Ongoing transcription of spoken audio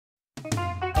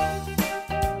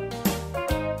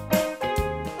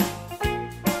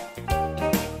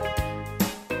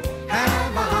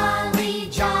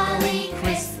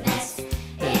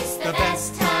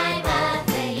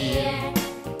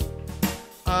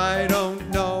I don't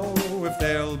know if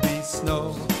there'll be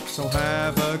snow, so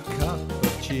have a cup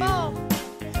of cheer.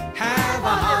 Have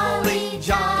a holly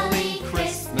jolly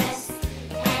Christmas,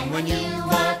 and when you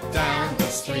walk down the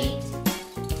street,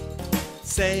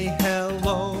 say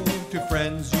hello to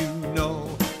friends you know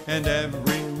and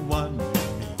everyone you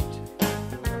meet.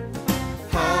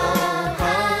 Ho,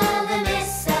 ho, the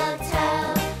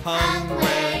mistletoe hung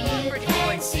where you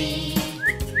can see.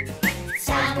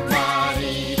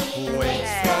 Somebody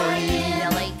waits for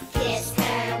you, kiss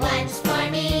her once for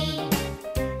me.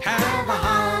 Have a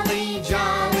holly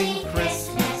jolly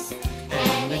Christmas,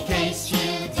 and in case you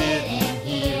didn't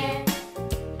hear,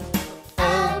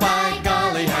 oh by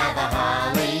golly, have a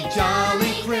holly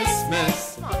jolly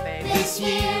Christmas this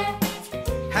year.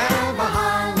 Have a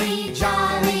holly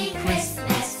jolly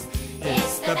Christmas,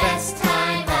 it's the best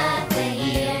time of the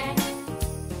year.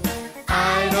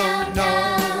 I don't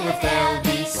know if there'll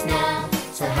be snow,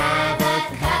 So have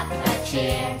a cup of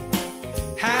cheer.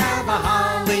 have a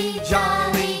holly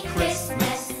jolly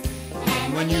Christmas,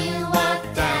 And when you walk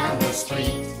down the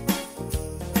street,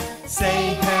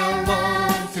 say hello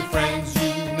to friends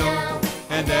you know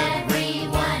and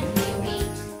everyone you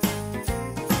meet.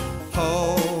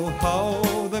 Ho,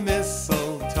 ho, the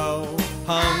mistletoe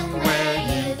hung where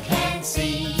you can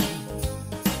see.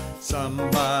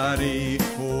 Somebody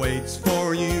waits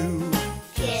for you.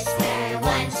 Kiss her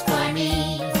once for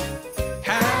me.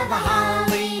 Have a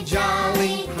holly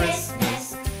jolly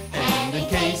Christmas, and in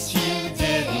case you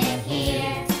didn't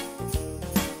hear,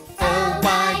 oh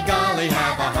by golly,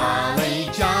 have a holly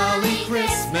jolly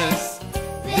Christmas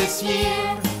this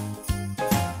year.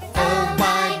 Oh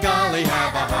by golly,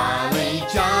 have a holly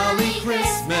jolly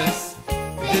Christmas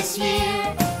this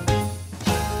year.